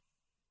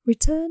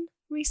Return,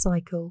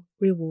 Recycle,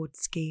 Reward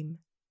Scheme.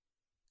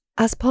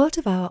 As part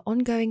of our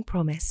ongoing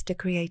promise to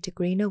create a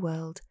greener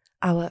world,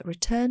 our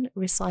Return,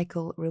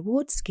 Recycle,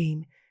 Reward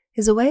Scheme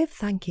is a way of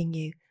thanking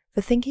you for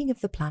thinking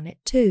of the planet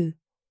too.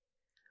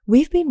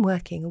 We've been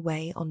working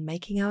away on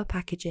making our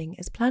packaging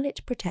as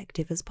planet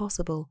protective as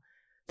possible,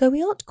 though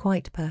we aren't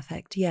quite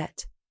perfect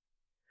yet.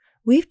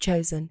 We've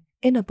chosen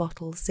inner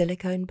bottle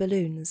silicone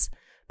balloons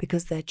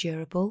because they're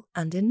durable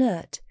and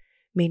inert,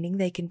 meaning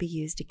they can be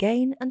used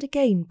again and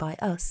again by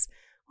us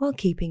while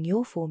keeping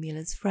your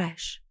formulas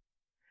fresh.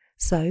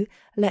 So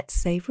let's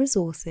save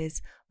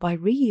resources by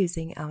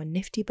reusing our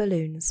nifty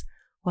balloons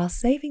while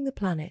saving the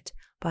planet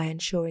by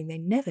ensuring they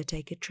never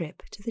take a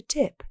trip to the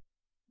tip.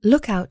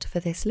 Look out for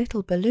this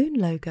little balloon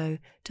logo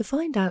to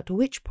find out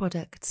which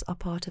products are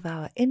part of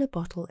our Inner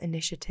Bottle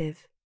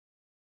initiative.